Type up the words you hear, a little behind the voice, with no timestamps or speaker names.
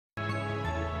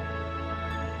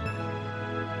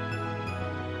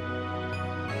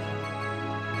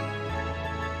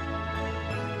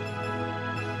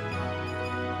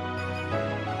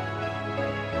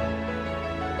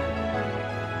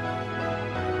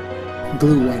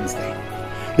Glue Wednesday.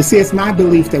 You see, it's my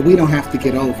belief that we don't have to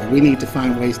get over. We need to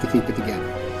find ways to keep it together.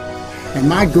 And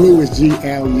my glue is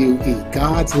G-L-U-E.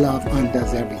 God's love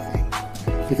undoes everything,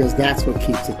 because that's what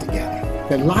keeps it together.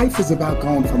 That life is about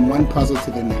going from one puzzle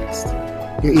to the next.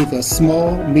 You're either a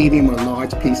small, medium, or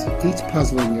large piece of each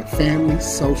puzzle in your family,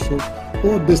 social,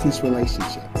 or business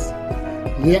relationships.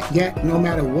 Yet, no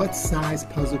matter what size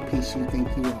puzzle piece you think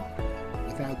you are,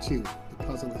 without you, the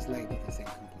puzzle is labeled as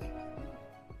incomplete.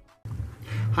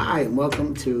 Hi, and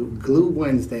welcome to Glue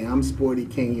Wednesday. I'm Sporty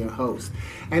King, your host.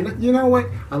 And you know what?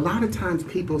 A lot of times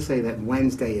people say that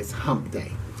Wednesday is hump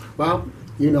day. Well,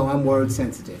 you know I'm word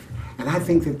sensitive. And I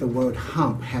think that the word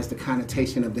hump has the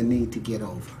connotation of the need to get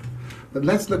over. But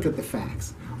let's look at the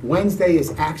facts. Wednesday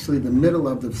is actually the middle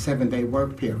of the 7-day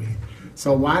work period.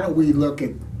 So why don't we look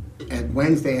at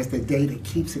Wednesday as the day that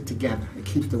keeps it together. It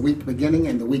keeps the week beginning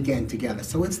and the weekend together.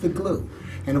 So it's the glue.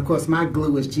 And of course, my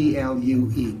glue is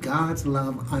G-L-U-E. God's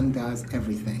love undoes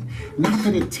everything. Not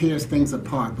that it tears things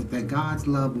apart, but that God's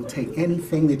love will take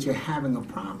anything that you're having a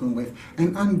problem with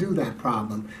and undo that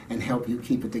problem and help you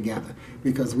keep it together.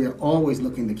 Because we're always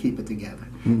looking to keep it together.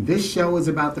 This show is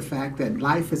about the fact that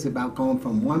life is about going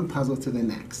from one puzzle to the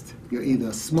next. You're either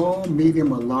a small,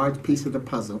 medium, or large piece of the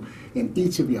puzzle in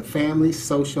each of your family,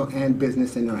 social, and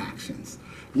business interactions.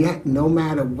 Yet, no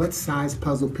matter what size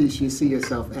puzzle piece you see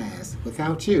yourself as,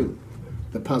 without you,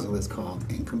 the puzzle is called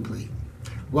incomplete.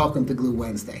 Welcome to Glue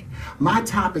Wednesday. My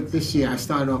topic this year, I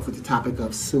started off with the topic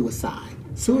of suicide.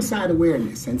 Suicide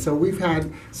awareness. And so we've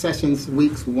had sessions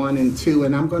weeks 1 and 2,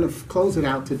 and I'm going to close it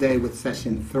out today with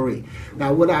session 3.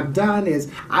 Now, what I've done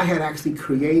is I had actually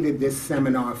created this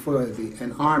seminar for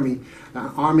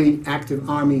an active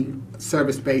Army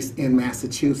service base in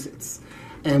Massachusetts.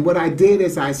 And what I did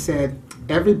is I said,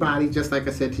 everybody, just like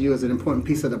I said to you, is an important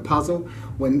piece of the puzzle.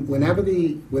 When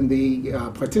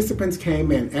the participants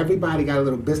came in, everybody got a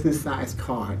little business-sized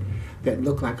card that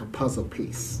looked like a puzzle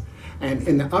piece. And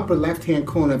in the upper left-hand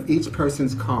corner of each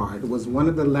person's card was one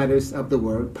of the letters of the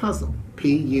word puzzle,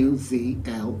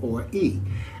 P-U-Z-L or E.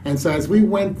 And so as we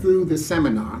went through the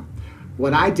seminar,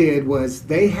 what I did was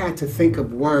they had to think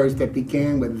of words that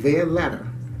began with their letter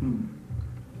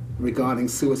regarding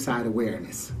suicide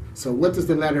awareness. So what does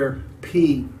the letter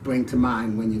P bring to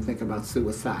mind when you think about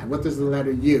suicide? What does the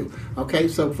letter U? Okay,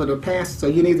 so for the past, so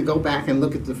you need to go back and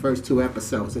look at the first 2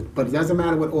 episodes. But it doesn't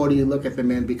matter what order you look at them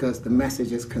in, because the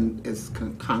message is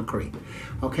concrete.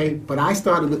 Okay, but I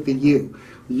started with the U.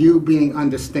 U being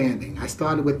understanding. I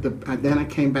started with then I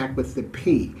came back with the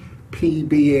P. P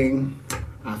being,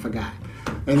 I forgot.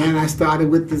 And then I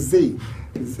started with the Z.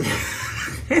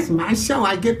 It's my show,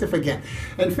 I get to forget.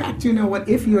 In fact, you know what,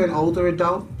 if you're an older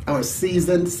adult, or a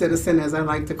seasoned citizen, as I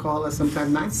like to call us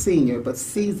sometimes, not senior, but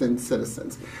seasoned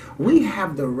citizens, we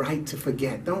have the right to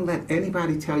forget. Don't let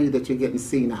anybody tell you that you're getting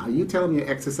senile. You tell them you're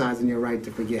exercising your right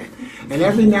to forget. And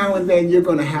every now and then you're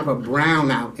going to have a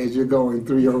brownout as you're going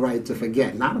through your right to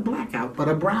forget. Not a blackout, but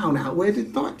a brownout, where the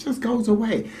thought just goes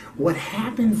away. What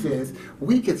happens is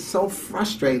we get so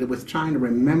frustrated with trying to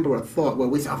remember a thought where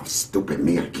we say, oh, stupid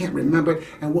me, I can't remember it.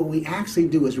 And what we actually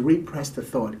do is repress the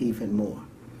thought even more.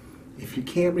 If you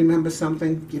can't remember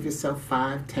something, give yourself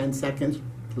 5, 10 seconds,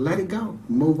 let it go,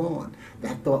 move on.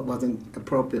 That thought wasn't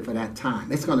appropriate for that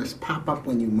time. It's going to pop up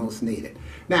when you most need it.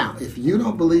 Now, if you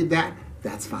don't believe that,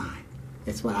 that's fine.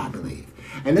 It's what I believe.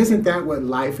 And isn't that what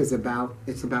life is about?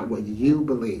 It's about what you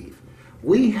believe.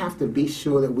 We have to be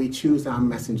sure that we choose our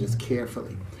messengers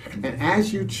carefully. And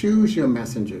as you choose your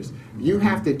messengers, you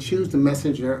have to choose the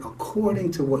messenger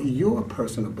according to what your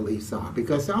personal beliefs are.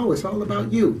 Because, oh, it's all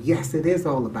about you. Yes, it is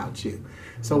all about you.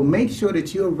 So make sure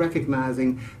that you're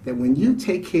recognizing that when you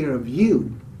take care of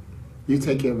you, you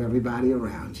take care of everybody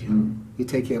around you. You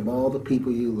take care of all the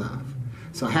people you love.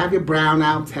 So have your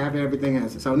brownouts, have everything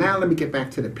else. So now let me get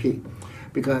back to the P,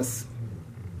 because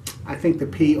I think the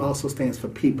P also stands for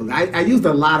people. I used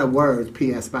a lot of words,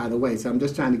 P.S., by the way, so I'm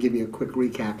just trying to give you a quick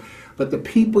recap. But the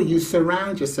people you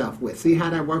surround yourself with, see how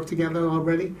that worked together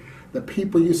already? The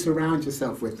people you surround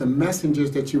yourself with, the messengers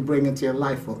that you bring into your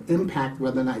life will impact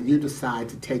whether or not you decide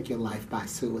to take your life by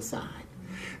suicide.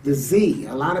 The Z,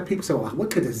 a lot of people say, well,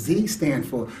 what could the Z stand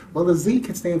for? Well, the Z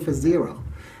could stand for zero.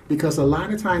 Because a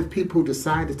lot of times people who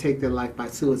decide to take their life by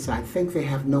suicide think they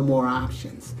have no more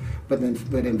options. But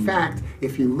in fact,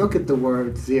 if you look at the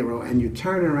word zero and you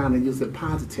turn it around and use it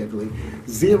positively,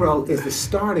 zero is the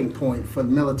starting point for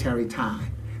military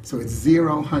time. So it's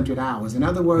 0, 100 hours. In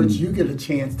other words, you get a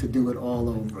chance to do it all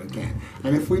over again.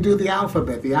 And if we do the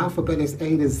alphabet is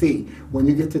A to Z. When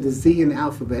you get to the Z in the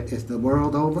alphabet, is the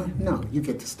world over? No, you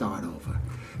get to start over.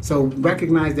 So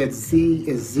recognize that Z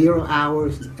is 0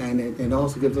 hours, and it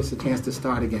also gives us a chance to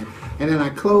start again. And then I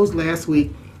closed last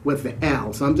week with the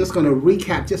L. So I'm just going to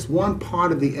recap just one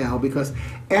part of the L, because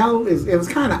L it was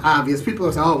kind of obvious. People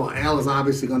will say, oh, well, L is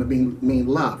obviously going to mean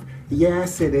love.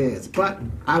 Yes, it is. But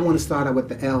I want to start out with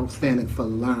the L standing for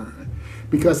learn.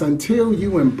 Because until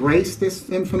you embrace this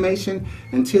information,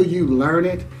 until you learn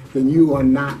it, then you are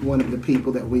not one of the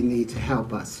people that we need to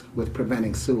help us with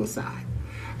preventing suicide.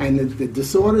 And the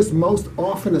disorders most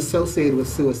often associated with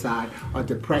suicide are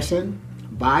depression,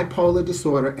 bipolar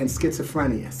disorder, and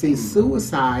schizophrenia. See,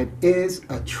 suicide is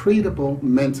a treatable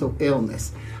mental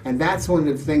illness. And that's one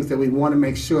of the things that we want to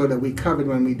make sure that we covered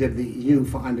when we did the U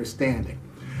for understanding.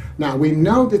 Now, we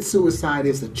know that suicide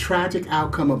is a tragic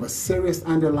outcome of a serious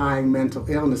underlying mental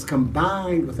illness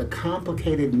combined with a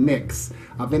complicated mix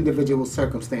of individual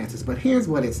circumstances. But here's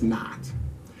what it's not.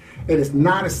 It is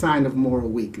not a sign of moral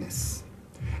weakness.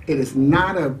 It does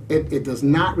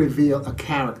not reveal a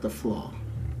character flaw.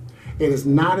 It is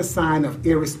not a sign of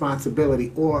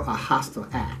irresponsibility or a hostile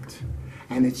act.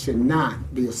 And it should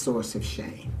not be a source of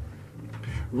shame.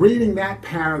 Reading that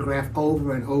paragraph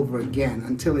over and over again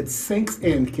until it sinks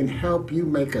in can help you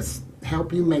make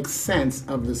sense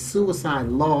of the suicide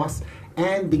loss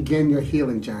and begin your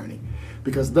healing journey.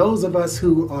 Because those of us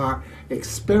who are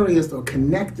experienced or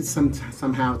connected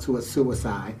somehow to a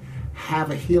suicide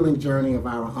have a healing journey of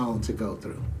our own to go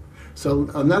through. So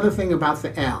another thing about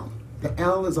the L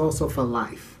is also for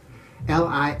life.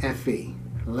 L-I-F-E,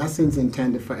 lessons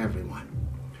intended for everyone.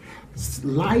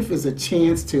 Life is a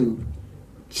chance to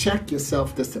check your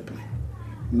self-discipline,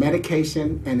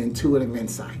 medication, and intuitive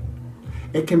insight.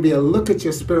 It can be a look at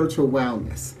your spiritual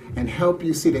wellness and help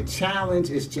you see that challenge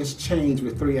is just change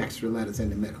with 3 extra letters in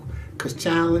the middle. Because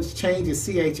change is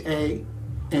C-H-A-N-G-E,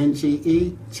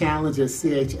 challenge is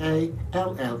C-H-A-L-L-E-N-G-E.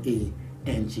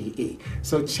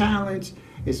 So challenge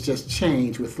is just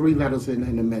change with 3 letters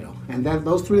in the middle. And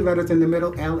those 3 letters in the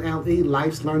middle, L-L-E,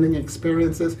 life's learning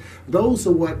experiences, those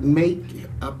are what make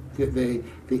up the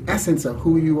essence of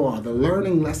who you are, the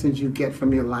learning lessons you get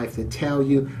from your life that tell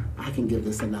you, I can give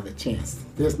this another chance.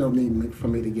 There's no need for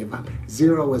me to give up.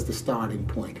 0 is the starting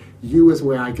point. U is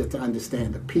where I get to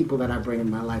understand the people that I bring in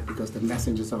my life because the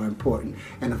messages are important.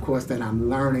 And of course that I'm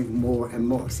learning more and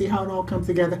more. See how it all comes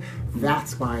together?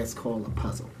 That's why it's called a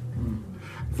puzzle.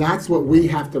 That's what we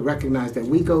have to recognize, that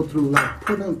we go through life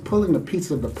pulling the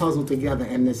pieces of the puzzle together,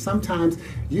 and then sometimes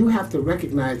you have to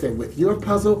recognize that with your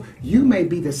puzzle, you may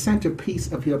be the centerpiece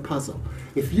of your puzzle.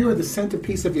 If you're the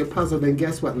centerpiece of your puzzle, then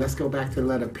guess what? Let's go back to the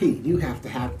letter P. You have to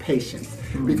have patience.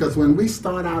 Because when we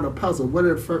start out a puzzle,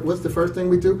 what's the first thing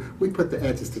we do? We put the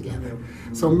edges together.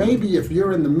 So maybe if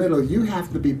you're in the middle, you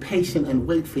have to be patient and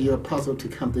wait for your puzzle to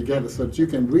come together so that you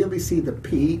can really see the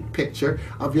P picture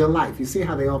of your life. You see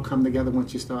how they all come together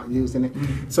once you start using it?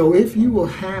 So if you will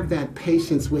have that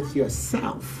patience with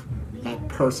yourself, that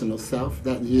personal self,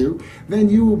 that you, then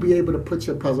you will be able to put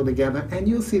your puzzle together and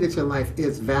you'll see that your life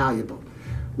is valuable.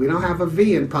 We don't have a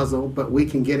V in puzzle, but we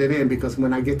can get it in, because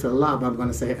when I get to love, I'm going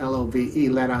to say L-O-V-E,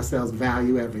 let ourselves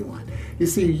value everyone. You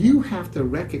see, you have to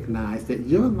recognize that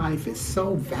your life is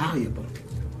so valuable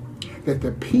that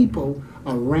the people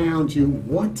around you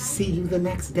want to see you the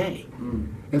next day.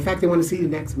 In fact, they want to see you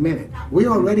next minute. We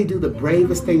already do the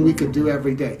bravest thing we could do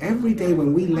every day. Every day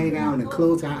when we lay down and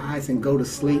close our eyes and go to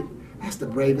sleep, that's the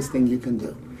bravest thing you can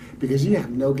do, because you have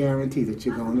no guarantee that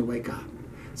you're going to wake up.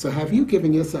 So have you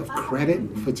given yourself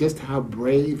credit for just how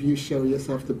brave you show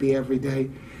yourself to be every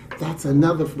day? That's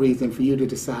another reason for you to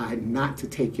decide not to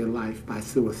take your life by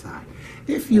suicide.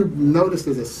 If you notice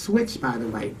there's a switch, by the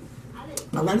way,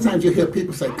 a lot of times you hear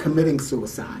people say committing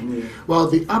suicide. Well,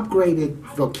 the upgraded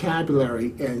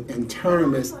vocabulary and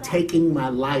term is taking my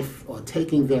life or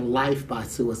taking their life by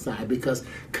suicide, because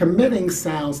committing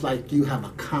sounds like you have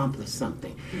accomplished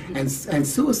something. And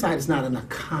suicide is not an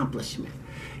accomplishment.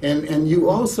 And you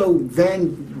also then,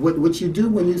 what you do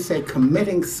when you say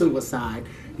committing suicide,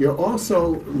 you're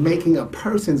also making a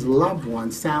person's loved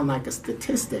one sound like a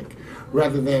statistic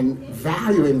rather than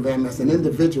valuing them as an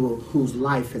individual whose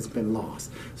life has been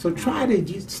lost. So try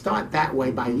to start that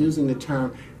way by using the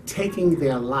term taking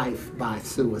their life by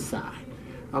suicide.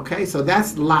 Okay, so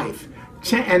that's life.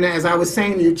 And as I was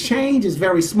saying to you, change is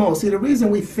very small. See, the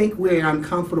reason we think we're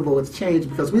uncomfortable with change,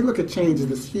 because we look at change as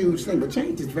this huge thing, but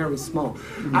change is very small.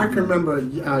 I can remember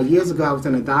years ago I was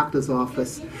in a doctor's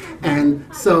office, and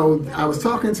so I was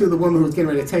talking to the woman who was getting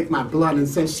ready to take my blood, and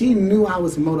since she knew I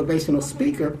was a motivational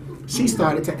speaker, she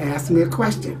started to ask me a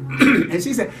question. And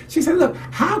she said, look,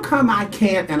 how come I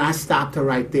can't? And I stopped her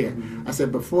right there. I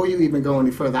said, before you even go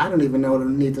any further, I don't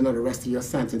even need to know the rest of your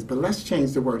sentence, but let's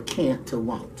change the word can't to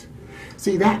won't.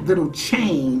 See, that little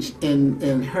change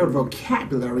in her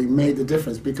vocabulary made the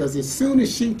difference, because as soon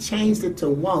as she changed it to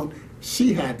won't,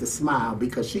 she had to smile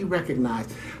because she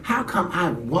recognized, how come I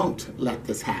won't let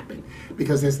this happen?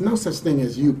 Because there's no such thing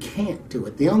as you can't do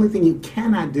it. The only thing you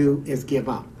cannot do is give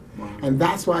up. Wow. And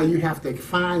that's why you have to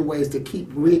find ways to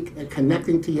keep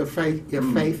connecting to your faith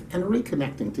and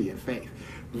reconnecting to your faith.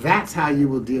 That's how you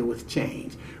will deal with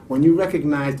change. When you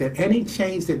recognize that any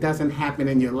change that doesn't happen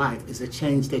in your life is a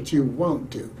change that you won't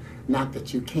do, not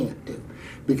that you can't do.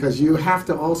 Because you have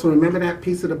to also remember that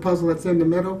piece of the puzzle that's in the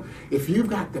middle. If you've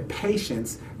got the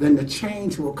patience, then the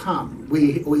change will come.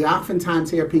 We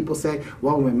oftentimes hear people say,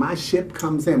 well, when my ship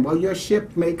comes in, well, your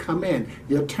ship may come in,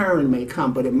 your turn may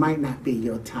come, but it might not be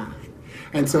your time.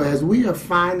 And so as we are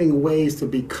finding ways to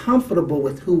be comfortable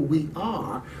with who we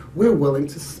are, we're willing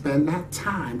to spend that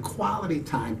time, quality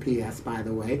time, P.S., by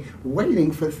the way,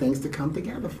 waiting for things to come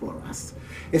together for us.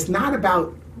 It's not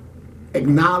about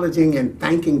acknowledging and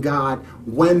thanking God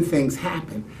when things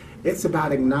happen. It's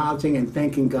about acknowledging and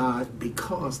thanking God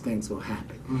because things will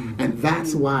happen. Mm-hmm. And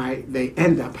that's why they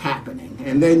end up happening.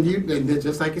 And then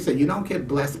just like you said, you don't get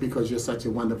blessed because you're such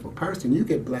a wonderful person. You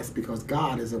get blessed because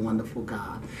God is a wonderful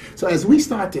God. So as we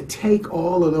start to take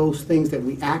all of those things that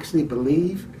we actually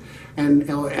believe,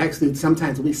 or actually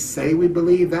sometimes we say we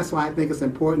believe, that's why I think it's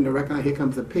important to recognize, here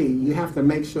comes the P, you have to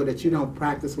make sure that you don't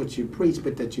practice what you preach,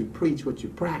 but that you preach what you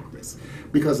practice.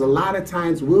 Because a lot of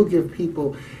times we'll give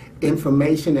people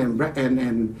information and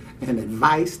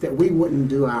advice that we wouldn't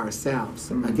do ourselves.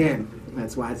 Mm-hmm. Again,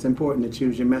 that's why it's important to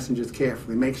choose your messengers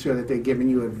carefully. Make sure that they're giving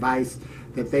you advice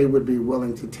that they would be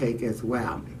willing to take as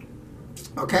well.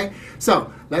 Okay,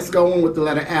 so let's go on with the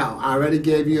letter L. I already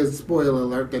gave you a spoiler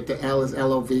alert that the L is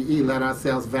L-O-V-E. Let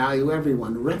ourselves value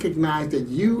everyone. Recognize that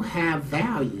you have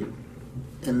value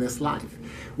in this life.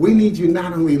 We need you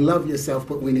not only love yourself,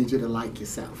 but we need you to like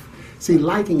yourself. See,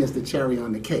 liking is the cherry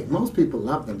on the cake. Most people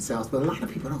love themselves, but a lot of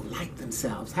people don't like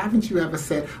themselves. Haven't you ever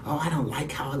said, oh, I don't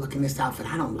like how I look in this outfit.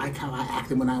 I don't like how I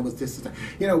acted when I was this.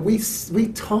 You know, we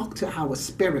talk to our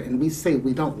spirit and we say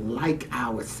we don't like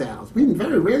ourselves. We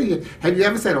very rarely, have you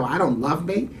ever said, oh, I don't love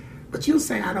me? But you'll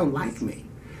say, I don't like me.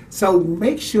 So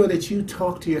make sure that you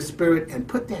talk to your spirit and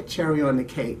put that cherry on the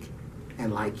cake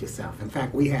and like yourself. In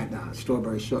fact, we had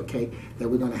strawberry shortcake that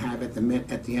we're going to have at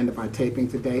the end of our taping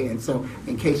today. And so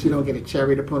in case you don't get a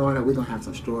cherry to put on it, we're going to have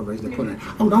some strawberries to put on it.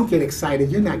 Oh, don't get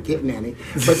excited. You're not getting any.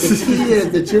 But the key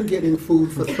is that you're getting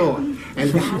food for thought. And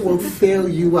that will fill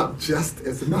you up just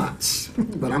as much.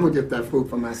 But I'm going to get that food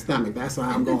for my stomach. That's why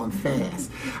I'm going fast.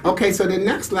 Okay, so the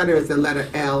next letter is the letter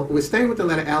L. We're staying with the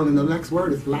letter L, and the next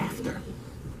word is laughter.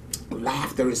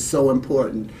 Laughter is so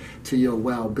important to your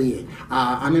well-being.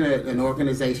 I'm in an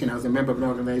organization, I was a member of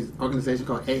an organization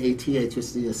called AATH, which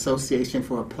is the Association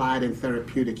for Applied and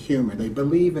Therapeutic Humor. They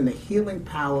believe in the healing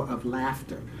power of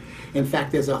laughter. In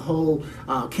fact, there's a whole,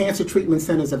 Cancer Treatment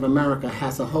Centers of America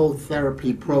has a whole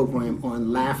therapy program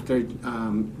on laughter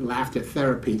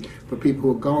therapy for people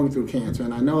who are going through cancer.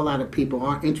 And I know a lot of people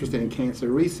are interested in cancer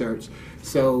research,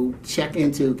 so check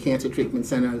into Cancer Treatment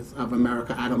Centers of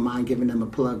America. I don't mind giving them a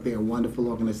plug. They're a wonderful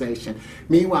organization.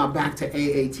 Meanwhile, back to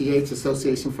AATH,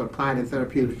 Association for Applied and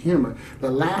Therapeutic Humor,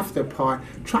 the laughter part,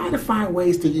 try to find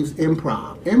ways to use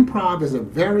improv. Improv is a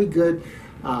very good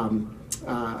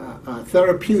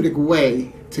therapeutic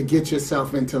way to get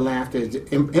yourself into laughter.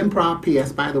 Improv,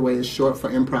 P.S., by the way, is short for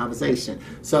improvisation.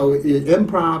 So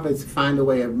improv is find a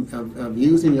way of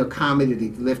using your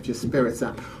comedy to lift your spirits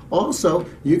up. Also,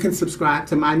 you can subscribe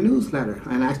to my newsletter,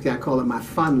 and actually I call it my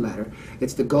fun letter.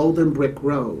 It's the Golden Brick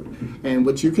Road. And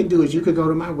what you can do is you can go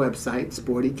to my website,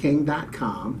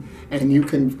 sportyking.com, and you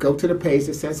can go to the page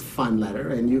that says fun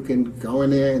letter, and you can go in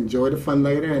there, enjoy the fun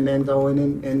letter, and then go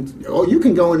in or you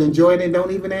can go and enjoy it and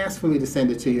don't even ask for me to send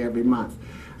it to you every month.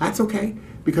 That's okay,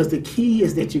 because the key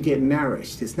is that you get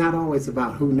nourished. It's not always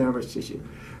about who nourishes you.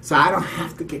 So I don't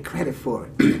have to get credit for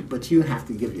it, but you have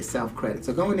to give yourself credit.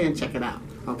 So go in there and check it out,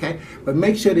 okay? But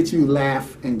make sure that you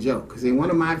laugh and joke, because one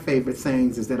of my favorite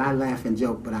sayings is that I laugh and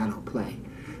joke, but I don't play.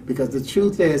 Because the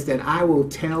truth is that I will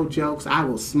tell jokes, I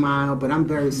will smile, but I'm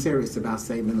very serious about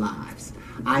saving lives.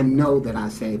 I know that I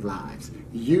save lives.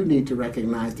 You need to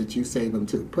recognize that you save them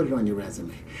too. Put it on your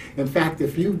resume. In fact,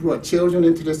 if you brought children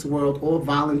into this world or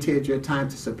volunteered your time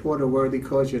to support a worthy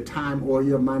cause, your time or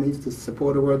your money to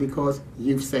support a worthy cause,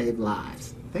 you've saved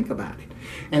lives. Think about it.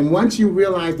 And once you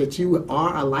realize that you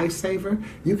are a lifesaver,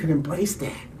 you can embrace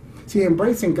that. See,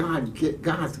 embracing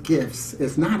God's gifts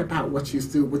is not about what you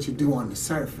do on the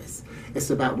surface.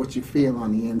 It's about what you feel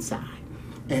on the inside.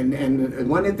 And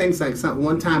one of the things,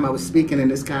 one time I was speaking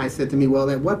and this guy said to me, well,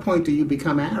 at what point do you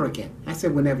become arrogant? I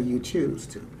said, whenever you choose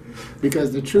to.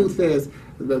 Because the truth is,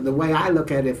 the way I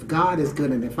look at it, if God is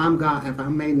good, and if I'm God, if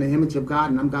I'm made in the image of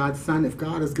God and I'm God's son, if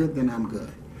God is good, then I'm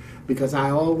good. Because I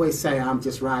always say I'm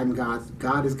just riding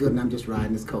God is good and I'm just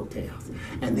riding his coattails.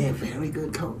 And they're very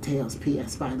good coattails,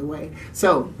 P.S., by the way.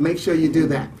 So make sure you do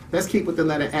that. Let's keep with the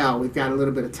letter L. We've got a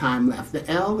little bit of time left. The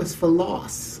L is for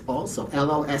loss, also,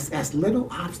 L-O-S-S. Little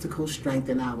obstacles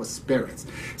strengthen our spirits.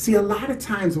 See, a lot of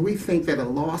times we think that a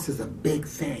loss is a big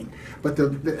thing, but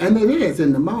and it is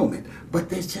in the moment, but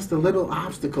there's just a little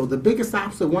obstacle. The biggest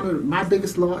obstacle, one of my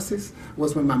biggest losses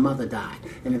was when my mother died.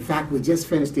 And in fact, we just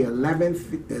finished the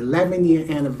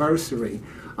 11-year anniversary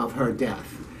of her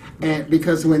death. And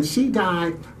because when she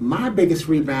died, my biggest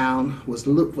rebound was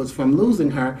from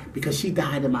losing her, because she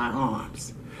died in my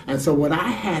arms. And so what I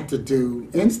had to do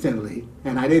instantly,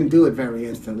 and I didn't do it very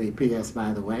instantly, P.S.,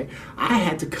 by the way, I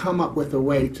had to come up with a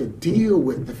way to deal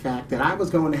with the fact that I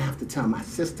was going to have to tell my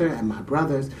sister and my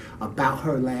brothers about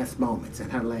her last moments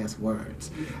and her last words.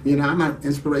 You know, I'm an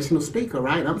inspirational speaker,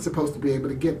 right? I'm supposed to be able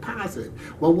to get positive.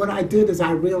 Well, what I did is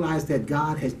I realized that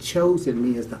God had chosen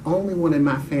me as the only one in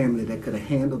my family that could have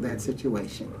handled that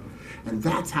situation. And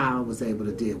that's how I was able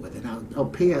to deal with it. Now, oh,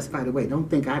 P.S., by the way, don't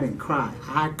think I didn't cry.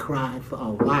 I cried for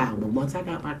a while, but once I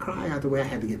got my cry out the way, I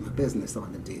had to get my business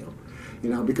on the deal. You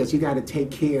know, because you got to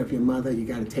take care of your mother, you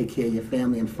got to take care of your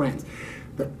family and friends.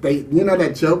 You know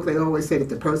that joke they always say that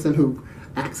the person who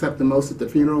acts up the most at the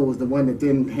funeral was the one that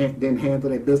didn't handle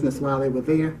their business while they were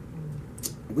there?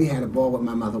 We had a ball with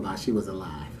my mother while she was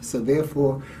alive. So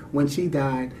therefore, when she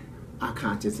died, our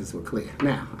consciences were clear.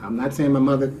 Now, I'm not saying my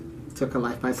mother took her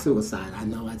life by suicide. I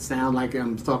know it sounds like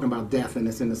I'm talking about death and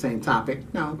it's in the same topic.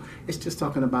 No, it's just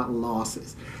talking about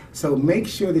losses. So make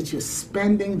sure that you're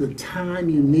spending the time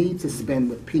you need to spend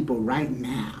with people right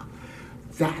now.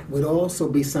 That would also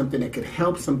be something that could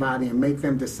help somebody and make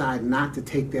them decide not to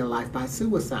take their life by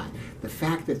suicide. The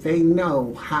fact that they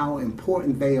know how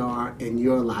important they are in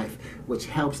your life, which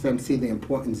helps them see the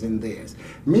importance in theirs.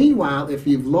 Meanwhile, if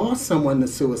you've lost someone to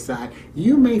suicide,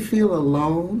 you may feel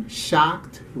alone,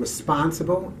 shocked,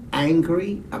 responsible,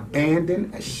 angry,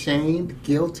 abandoned, ashamed,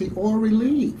 guilty, or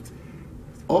relieved.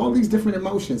 All these different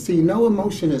emotions. See, no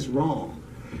emotion is wrong.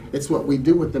 It's what we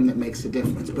do with them that makes a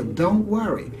difference. But don't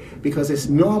worry, because it's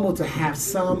normal to have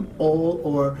some, all,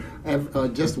 or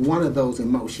just one of those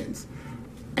emotions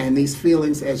and these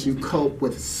feelings as you cope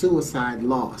with suicide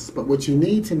loss. But what you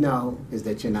need to know is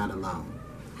that you're not alone.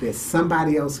 There's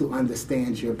somebody else who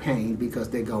understands your pain because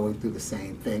they're going through the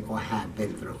same thing or have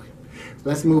been through it.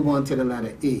 Let's move on to the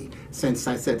letter E. Since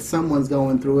I said someone's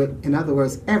going through it, in other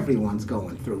words, everyone's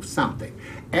going through something.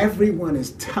 Everyone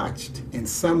is touched in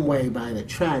some way by the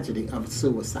tragedy of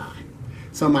suicide.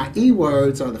 So my E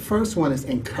words are, the first one is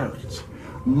encourage.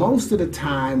 Most of the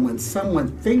time when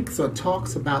someone thinks or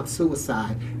talks about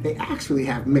suicide, they actually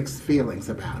have mixed feelings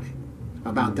about it,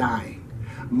 about dying.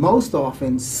 Most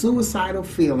often, suicidal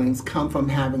feelings come from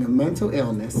having a mental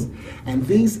illness, and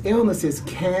these illnesses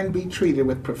can be treated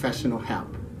with professional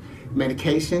help.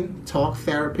 Medication, talk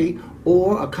therapy,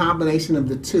 or a combination of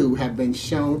the two have been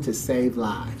shown to save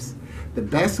lives. The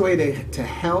best way to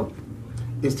help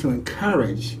is to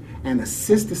encourage and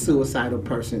assist the suicidal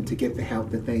person to get the help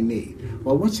that they need.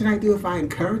 Well, what should I do if I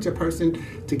encourage a person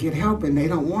to get help and they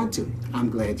don't want to? I'm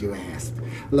glad you asked.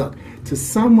 Look, to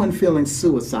someone feeling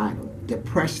suicidal,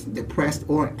 depressed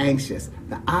or anxious,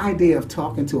 the idea of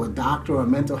talking to a doctor or a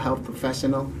mental health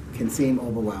professional can seem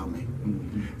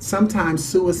overwhelming. Sometimes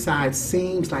suicide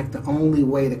seems like the only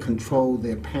way to control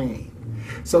their pain.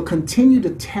 So continue to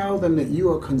tell them that you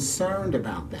are concerned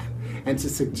about them and to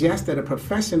suggest that a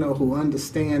professional who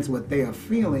understands what they are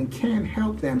feeling can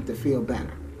help them to feel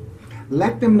better.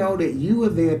 Let them know that you are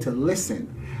there to listen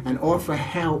and offer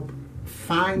help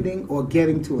finding or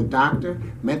getting to a doctor,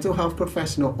 mental health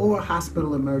professional, or a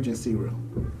hospital emergency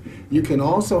room. You can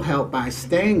also help by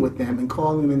staying with them and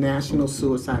calling the National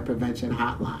Suicide Prevention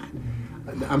Hotline.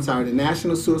 The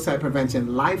National Suicide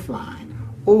Prevention Lifeline.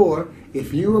 Or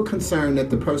if you are concerned that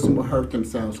the person will hurt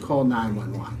themselves, call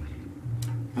 911.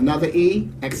 Another E,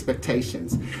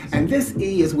 expectations. And this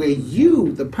E is where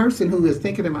you, the person who is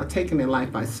thinking about taking their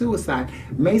life by suicide,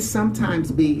 may sometimes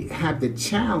have the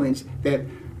challenge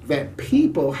that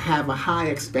people have a high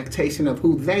expectation of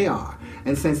who they are.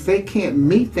 And since they can't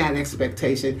meet that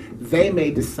expectation, they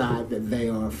may decide that they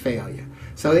are a failure.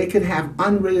 So they could have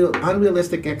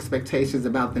unrealistic expectations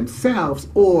about themselves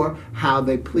or how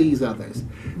they please others.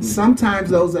 Sometimes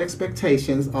those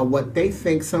expectations are what they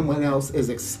think someone else is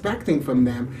expecting from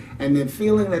them, and then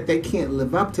feeling that they can't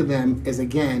live up to them is,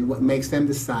 again, what makes them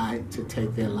decide to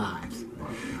take their lives.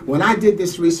 When I did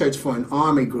this research for an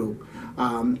Army group,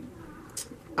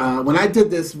 when I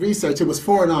did this research, it was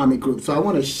for an Army group, so I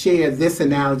want to share this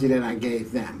analogy that I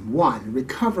gave them. One,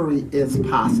 recovery is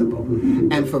possible.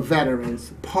 And for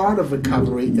veterans, part of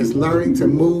recovery is learning to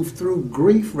move through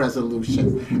grief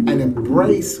resolution and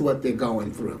embrace what they're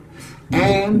going through.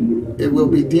 And it will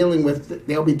be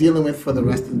they'll be dealing with it for the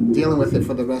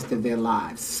rest of their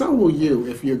lives. So will you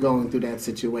if you're going through that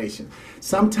situation.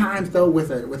 Sometimes, though,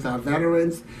 with our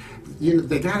veterans,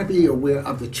 they got to be aware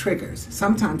of the triggers.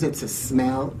 Sometimes it's a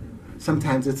smell.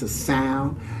 Sometimes it's a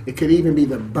sound. It could even be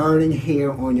the burning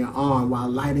hair on your arm while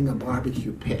lighting a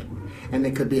barbecue pit. And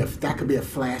that could be a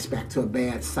flashback to a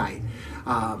bad sight.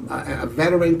 A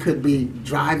veteran could be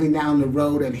driving down the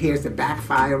road and hears the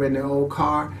backfire in their old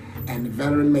car, and the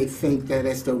veteran may think that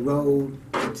it's the road,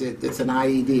 it's an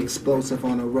IED explosive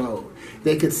on a road.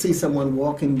 They could see someone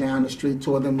walking down the street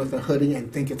toward them with a hoodie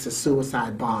and think it's a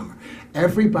suicide bomber.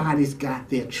 Everybody's got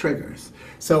their triggers.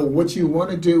 So what you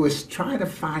want to do is try to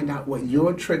find out what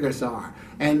your triggers are.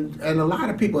 And a lot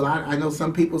of people, I know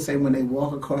some people say when they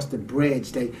walk across the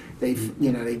bridge, they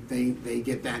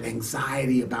get that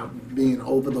anxiety about being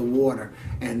over the water,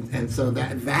 and so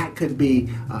that could be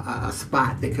a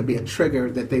spot. That could be a trigger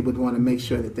that they would want to make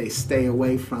sure that they stay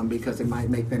away from, because it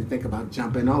might make them think about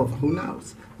jumping over. Who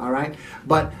knows? All right,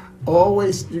 but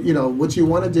always, what you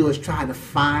want to do is try to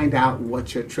find out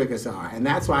what your triggers are. And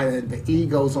that's why the E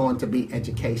goes on to be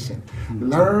education.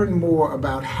 Learn more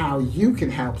about how you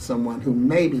can help someone who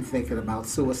may be thinking about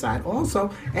suicide. Also,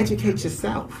 educate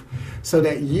yourself so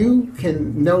that you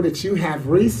can know that you have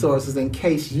resources in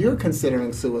case you're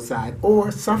considering suicide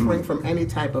or suffering from any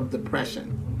type of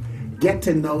depression. Get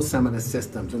to know some of the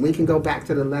systems. And we can go back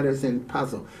to the letters in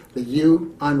puzzle. The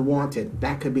U, unwanted.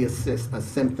 That could be a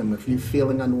symptom if you're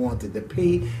feeling unwanted. The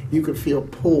P, you could feel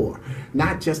poor.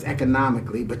 Not just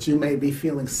economically, but you may be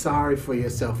feeling sorry for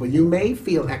yourself. Or you may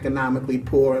feel economically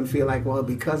poor and feel like, well,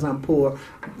 because I'm poor,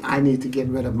 I need to get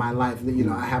rid of my life.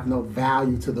 I have no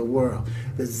value to the world.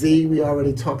 The Z, we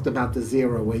already talked about the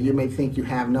zero, where you may think you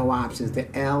have no options.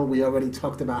 The L, we already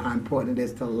talked about how important it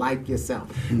is to like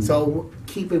yourself. So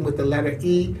keeping with the letter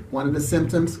E, one of the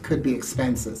symptoms could be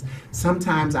expenses.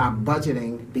 Sometimes our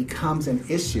budgeting becomes an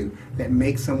issue that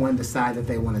makes someone decide that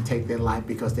they want to take their life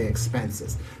because they're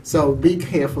expenses. So be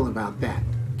careful about that.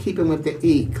 Keeping with the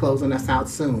E, closing us out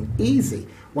soon. Easy,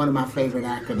 one of my favorite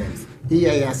acronyms.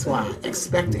 EASY,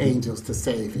 expect angels to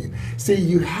save you. See,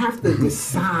 you have to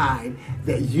decide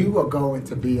that you are going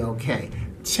to be okay.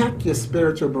 Check your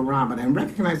spiritual barometer and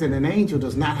recognize that an angel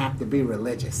does not have to be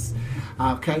religious.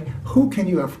 Okay, who can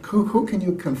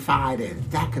you confide in?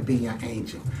 That could be your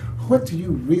angel. What do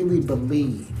you really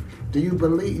believe? Do you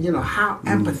believe, how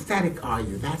empathetic are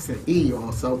you? That's an E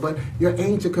also, but your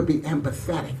angel could be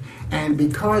empathetic. And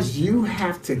because you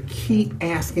have to keep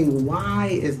asking, why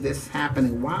is this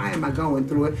happening? Why am I going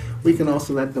through it? We can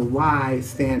also let the Y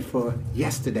stand for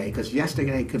yesterday, because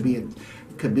yesterday could be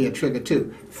a trigger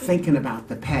too. Thinking about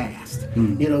the past.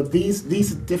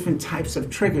 These different types of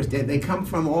triggers, they come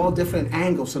from all different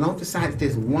angles. So don't decide that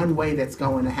there's one way that's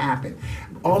going to happen.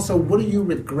 Also, what do you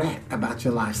regret about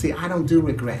your life? See, I don't do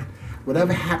regret.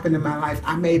 Whatever happened in my life,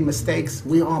 I made mistakes.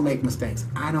 We all make mistakes.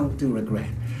 I don't do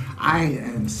regret. I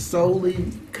am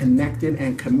solely connected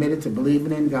and committed to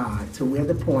believing in God, to where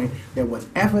the point that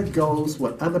whatever goes,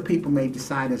 what other people may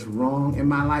decide is wrong in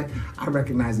my life, I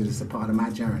recognize it as a part of my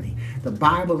journey. The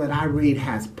Bible that I read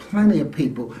has plenty of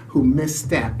people who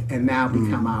misstepped and now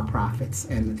become our prophets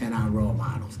and our role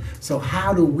models. So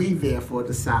how do we therefore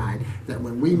decide that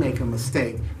when we make a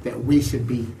mistake that we should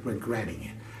be regretting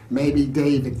it? Maybe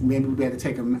we better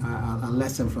take a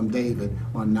lesson from David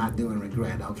on not doing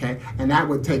regret, okay? And that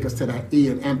would take us to that E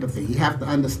in empathy. You have to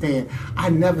understand, I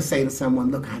never say to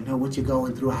someone, look, I know what you're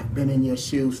going through. I've been in your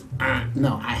shoes.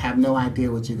 No, I have no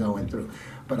idea what you're going through,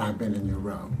 but I've been in your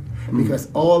road. Because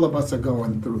all of us are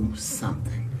going through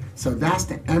something. So that's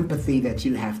the empathy that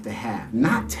you have to have.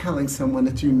 Not telling someone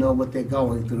that you know what they're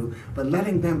going through, but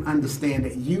letting them understand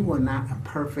that you are not a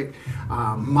perfect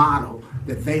model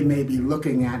that they may be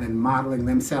looking at and modeling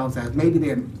themselves as. Maybe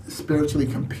they're spiritually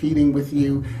competing with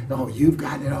you. Oh, you've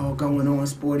got it all going on,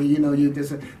 Sporty. You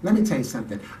this. Let me tell you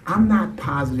something. I'm not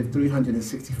positive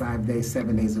 365 days,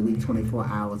 7 days a week, 24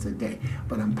 hours a day.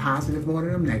 But I'm positive more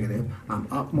than I'm negative. I'm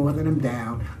up more than I'm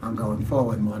down. I'm going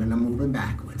forward more than I'm moving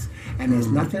backwards. And there's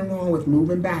nothing wrong with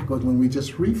moving backwards when we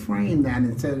just reframe that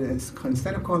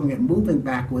instead of calling it moving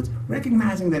backwards,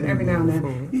 recognizing that every now and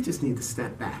then you just need to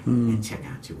step back and check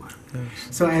out your work. Yes.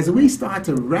 So as we start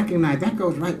to recognize, that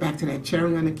goes right back to that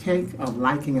cherry on the cake of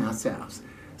liking ourselves.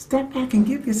 Step back and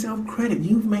give yourself credit.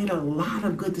 You've made a lot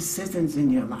of good decisions in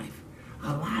your life.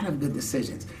 A lot of good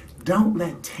decisions. Don't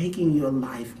let taking your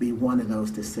life be one of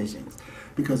those decisions,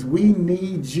 because we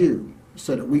need you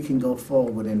so that we can go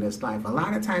forward in this life. A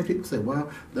lot of times people say,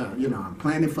 well, I'm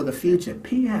planning for the future.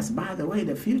 P.S., by the way,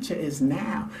 the future is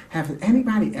now. Have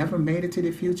anybody ever made it to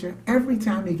the future? Every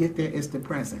time you get there, it's the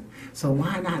present. So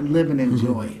why not live and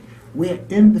enjoy it? We're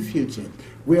in the future.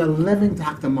 We are living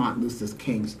Dr. Martin Luther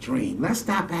King's dream. Let's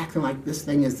stop acting like this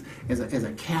thing is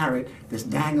a carrot that's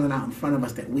dangling out in front of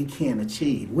us that we can't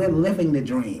achieve. We're living the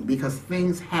dream because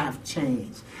things have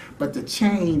changed. But the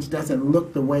change doesn't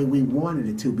look the way we wanted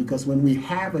it to, because when we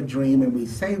have a dream and we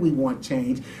say we want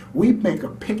change, we make a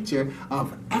picture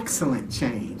of excellent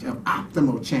change, of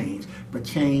optimal change. But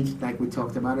change, like we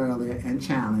talked about earlier, and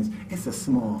challenge, it's a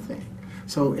small thing.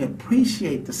 So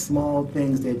appreciate the small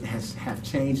things that have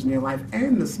changed in your life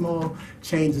and the small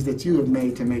changes that you have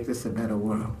made to make this a better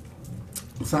world.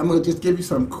 So I'm going to just give you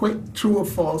some quick true or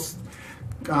false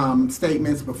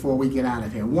statements before we get out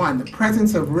of here. One, the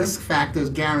presence of risk factors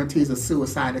guarantees a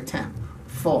suicide attempt.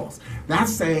 False.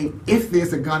 That's saying if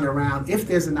there's a gun around, if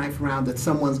there's a knife around, that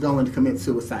someone's going to commit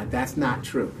suicide. That's not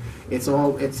true. It's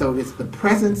the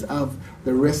presence of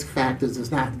the risk factors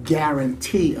does not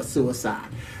guarantee a suicide.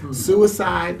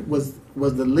 Suicide was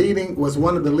one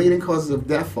of the leading causes of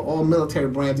death for all military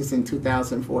branches in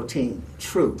 2014.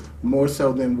 True, more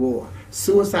so than war.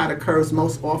 Suicide occurs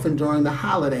most often during the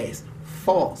holidays.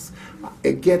 False.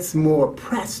 It gets more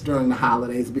press during the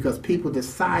holidays because people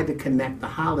decide to connect the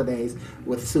holidays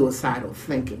with suicidal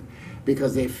thinking,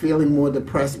 because they're feeling more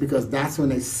depressed, because that's when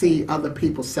they see other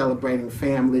people celebrating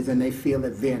families and they feel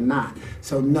that they're not.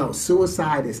 So no,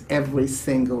 suicide is every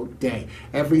single day.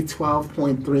 Every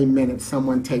 12.3 minutes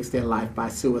someone takes their life by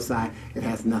suicide. It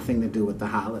has nothing to do with the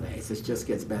holidays. It just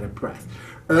gets better press.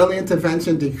 Early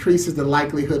intervention decreases the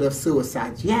likelihood of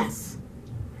suicide. Yes.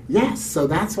 Yes, so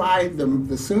that's why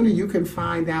the sooner you can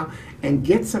find out and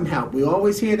get some help. We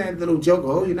always hear that little joke,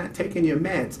 oh, you're not taking your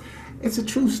meds. It's a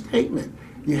true statement.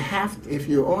 You have, if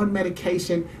you're on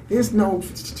medication, there's no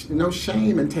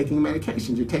shame in taking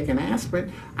medications. You take an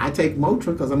aspirin. I take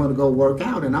Motrin because I'm going to go work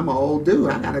out, and I'm an old dude.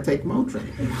 I got to take Motrin.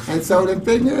 And so the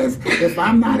thing is, if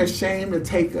I'm not ashamed to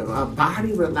take a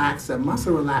body relaxer,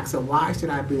 muscle relaxer, why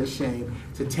should I be ashamed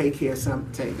to take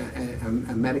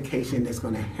a medication that's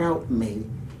going to help me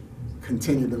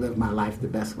continue to live my life the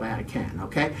best way I can,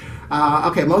 okay?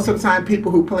 Okay, most of the time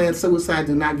people who plan suicide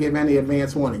do not give any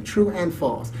advance warning. True and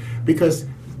false. Because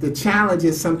the challenge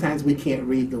is sometimes we can't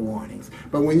read the warnings.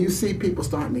 But when you see people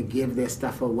starting to give their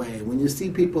stuff away, when you see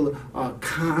people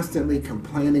constantly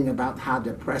complaining about how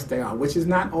depressed they are, which is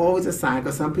not always a sign,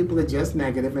 because some people are just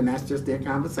negative and that's just their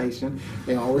conversation.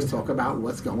 They always talk about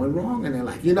what's going wrong in their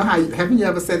life. You know how, haven't you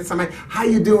ever said to somebody, how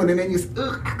you doing? And then you,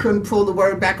 I couldn't pull the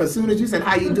word back. As soon as you said,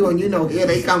 how you doing, you know, here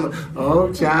they come.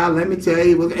 Oh, child, let me tell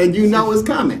you. And you know it's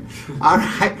coming. All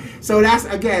right? So that's,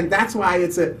 again, that's why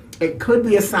it could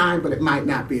be a sign, but it might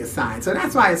not be a sign. So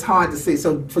that's why it's hard to see.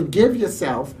 So forgive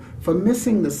yourself for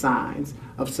missing the signs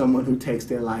of someone who takes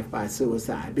their life by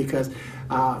suicide, because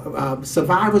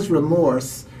survivor's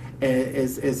remorse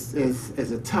is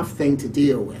a tough thing to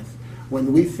deal with.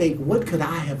 When we think, what could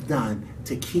I have done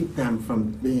to keep them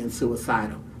from being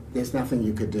suicidal? There's nothing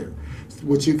you could do.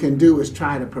 What you can do is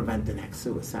try to prevent the next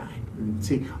suicide.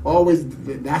 See, always,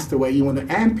 that's the way you want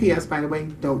to. And P.S., by the way,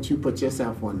 don't you put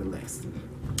yourself on the list.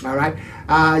 All right.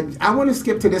 I want to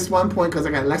skip to this one point because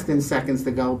I got less than seconds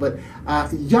to go. But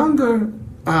younger,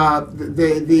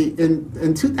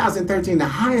 in 2013, the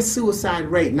highest suicide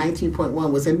rate,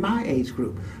 19.1, was in my age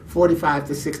group, 45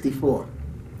 to 64.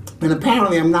 And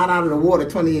apparently, I'm not out of the water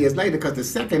 20 years later, because the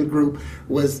second group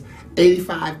was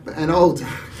 85 and older,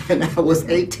 and that was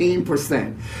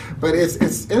 18%. But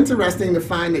it's interesting to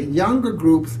find that younger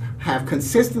groups have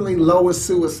consistently lower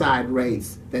suicide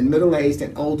rates than middle-aged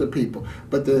and older people.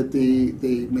 But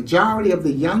the majority of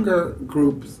the younger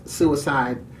group's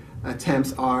suicide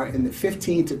attempts are in the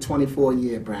 15 to 24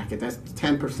 year bracket. That's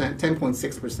 10%,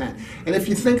 10.6%. And if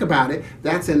you think about it,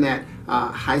 that's in that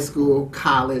high school,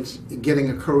 college,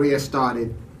 getting a career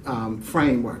started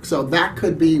framework. So that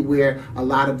could be where a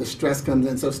lot of the stress comes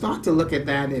in. So start to look at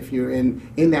that if you're in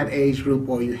that age group,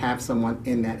 or you have someone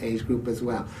in that age group as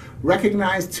well.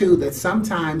 Recognize too that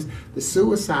sometimes the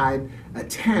suicide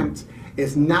attempt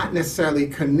is not necessarily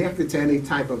connected to any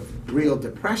type of real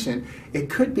depression. It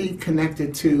could be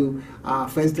connected to,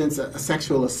 for instance, a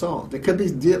sexual assault. It could be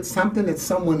something that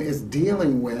someone is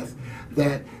dealing with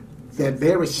that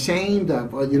they're ashamed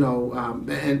of, or,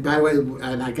 and by the way,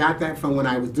 and I got that from when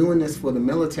I was doing this for the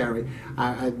military.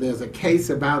 There's a case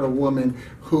about a woman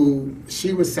who,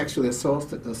 she was sexually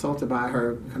assaulted by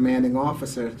her commanding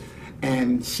officer,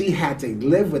 And she had to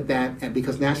live with that, and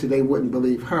because naturally they wouldn't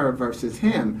believe her versus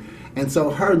him. And so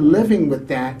her living with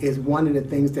that is one of the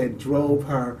things that drove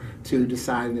her to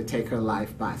deciding to take her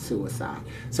life by suicide.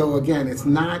 So again, it's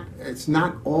not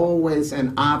always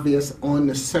an obvious on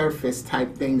the surface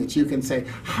type thing that you can say,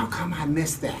 how come I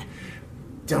missed that?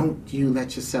 Don't you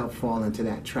let yourself fall into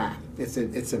that trap. It's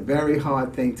a very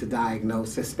hard thing to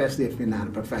diagnose, especially if you're not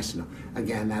a professional.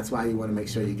 Again, that's why you want to make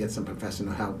sure you get some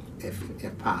professional help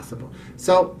if possible.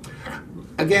 So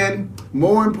again,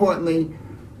 more importantly,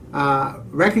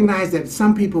 recognize that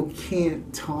some people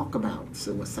can't talk about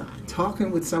suicide.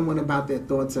 Talking with someone about their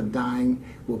thoughts of dying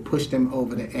will push them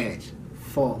over the edge.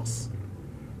 False.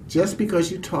 Just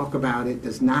because you talk about it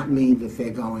does not mean that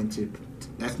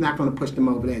that's not going to push them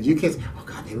over the edge. You can't say, oh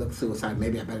God, they look suicidal,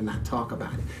 maybe I better not talk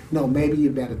about it. No, maybe you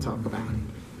better talk about it,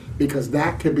 because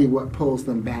that could be what pulls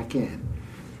them back in.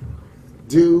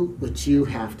 Do what you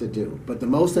have to do. But the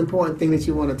most important thing that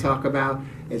you want to talk about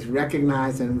is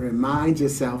recognize and remind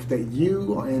yourself that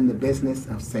you are in the business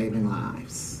of saving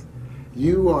lives.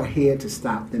 You are here to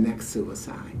stop the next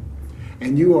suicide.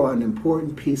 And you are an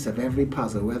important piece of every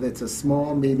puzzle, whether it's a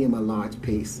small, medium, or large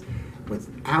piece.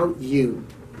 Without you,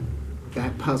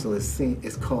 that puzzle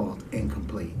is called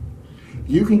incomplete.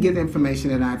 You can get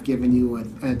information that I've given you.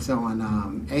 It's on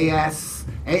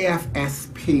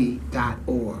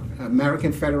AFSP.org,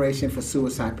 American Federation for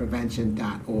Suicide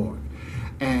Prevention.org,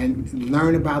 and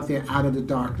learn about their Out of the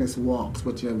Darkness walks,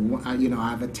 which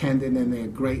I've attended, and they're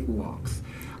great walks.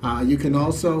 You can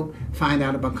also find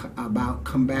out about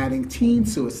combating teen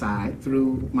suicide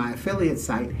through my affiliate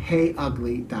site,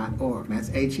 HeyUgly.org. That's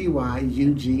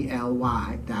HeyUgly.org.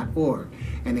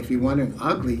 And if you're wondering,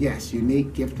 ugly, yes,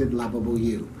 unique, gifted, lovable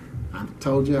you. I've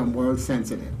told you I'm word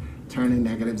sensitive, turning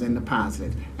negatives into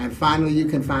positives. And finally, you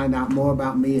can find out more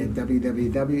about me at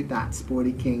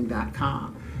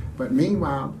www.sportyking.com. But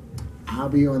meanwhile, I'll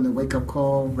be on the Wake Up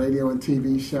Call radio and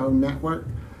TV show network.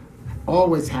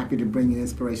 Always happy to bring you an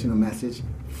inspirational message,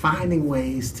 finding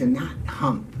ways to not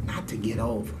hump, not to get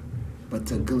over, but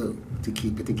to glue, to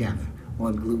keep it together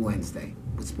on Glue Wednesday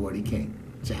with Sporty King.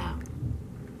 Ciao.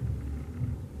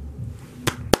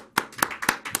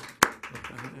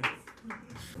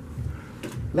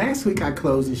 Last week I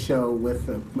closed the show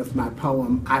with my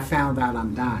poem, I Found Out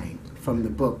I'm Dying, from the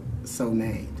book so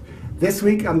named. This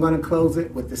week I'm going to close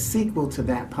it with the sequel to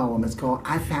that poem. It's called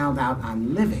I Found Out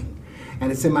I'm Living. And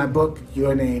it's in my book,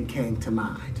 Your Name Came to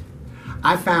Mind.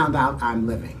 I found out I'm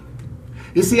living.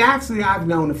 You see, actually, I've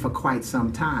known it for quite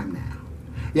some time now,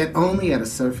 yet only at a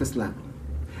surface level.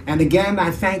 And again,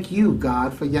 I thank you,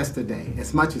 God, for yesterday,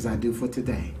 as much as I do for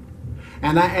today.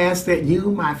 And I ask that you,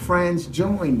 my friends,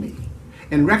 join me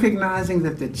in recognizing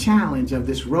that the challenge of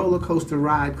this roller coaster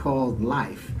ride called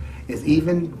life is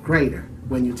even greater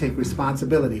when you take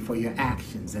responsibility for your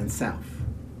actions and self.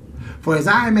 For as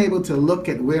I am able to look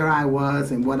at where I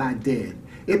was and what I did,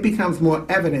 it becomes more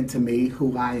evident to me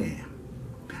who I am.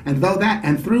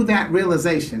 And through that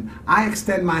realization, I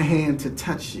extend my hand to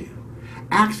touch you,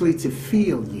 actually to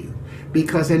feel you,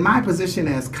 because in my position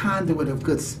as conduit of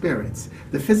good spirits,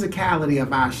 the physicality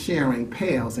of our sharing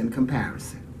pales in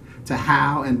comparison to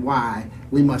how and why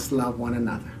we must love one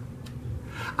another.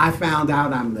 I found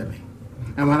out I'm living.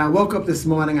 And when I woke up this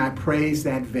morning, I praised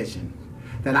that vision,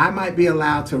 that I might be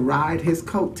allowed to ride his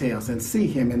coattails and see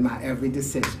him in my every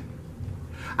decision.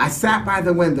 I sat by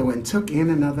the window and took in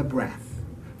another breath,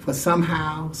 for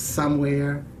somehow,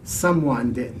 somewhere,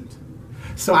 someone didn't.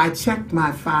 So I checked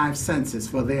my 5 senses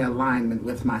for their alignment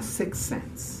with my 6th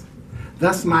sense.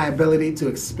 Thus my ability to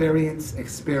experience,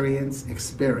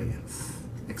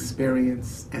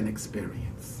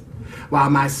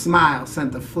 while my smile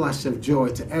sent a flush of joy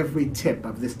to every tip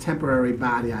of this temporary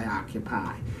body I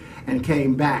occupy, and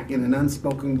came back in an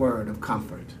unspoken word of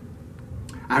comfort.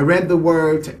 I read the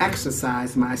word to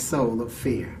exercise my soul of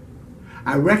fear.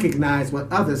 I recognized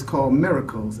what others call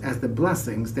miracles as the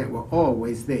blessings that were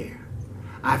always there.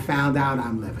 I found out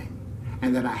I'm living,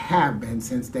 and that I have been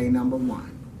since day number 1.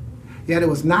 Yet it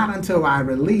was not until I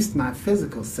released my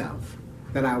physical self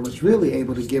that I was really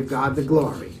able to give God the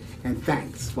glory and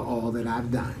thanks for all that I've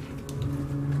done.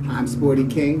 I'm Sporty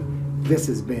King. This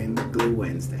has been Glue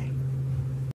Wednesday.